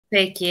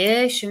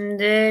Peki,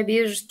 şimdi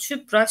bir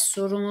TUPRS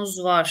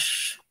sorumuz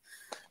var.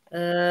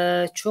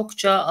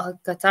 Çokça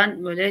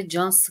hakikaten böyle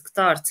can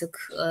sıktı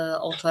artık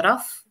o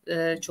taraf.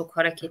 Çok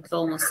hareketli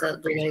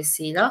olması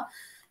dolayısıyla.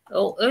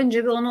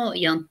 Önce bir onu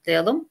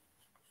yanıtlayalım.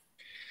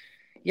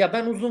 Ya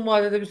ben uzun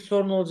vadede bir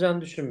sorun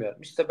olacağını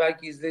düşünmüyorum. İşte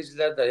belki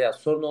izleyiciler der ya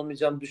sorun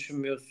olmayacağını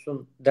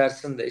düşünmüyorsun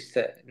dersin de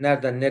işte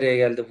nereden nereye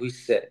geldi bu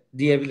hisse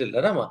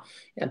diyebilirler ama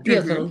yani Hı hı.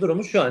 piyasanın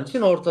durumu şu an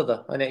için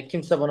ortada. Hani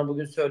kimse bana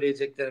bugün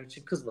söyleyeceklerim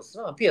için kızmasın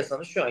ama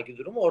piyasanın şu anki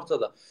durumu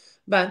ortada.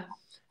 Ben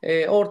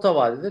orta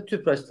vadede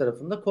TÜPRAŞ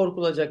tarafında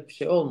korkulacak bir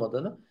şey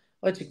olmadığını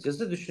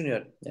açıkçası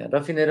düşünüyorum. Yani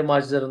rafineri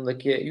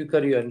marjlarındaki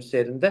yukarı yönlü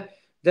seyrinde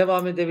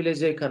devam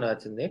edebileceği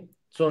kanaatindeyim.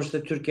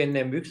 Sonuçta Türkiye'nin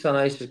en büyük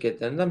sanayi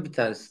şirketlerinden bir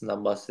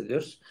tanesinden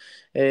bahsediyoruz.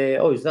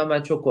 O yüzden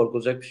ben çok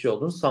korkulacak bir şey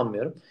olduğunu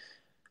sanmıyorum.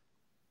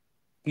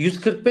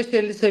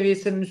 145-50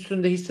 seviyesinin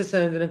üstünde hisse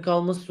senedinin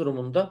kalması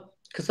durumunda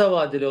kısa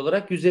vadeli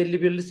olarak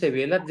 151'li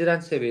seviyeler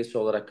direnç seviyesi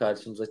olarak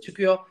karşımıza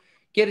çıkıyor.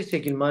 Geri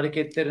çekilme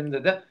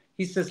hareketlerinde de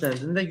hisse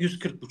senedinde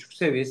 140,5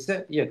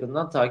 seviyesi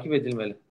yakından takip edilmeli.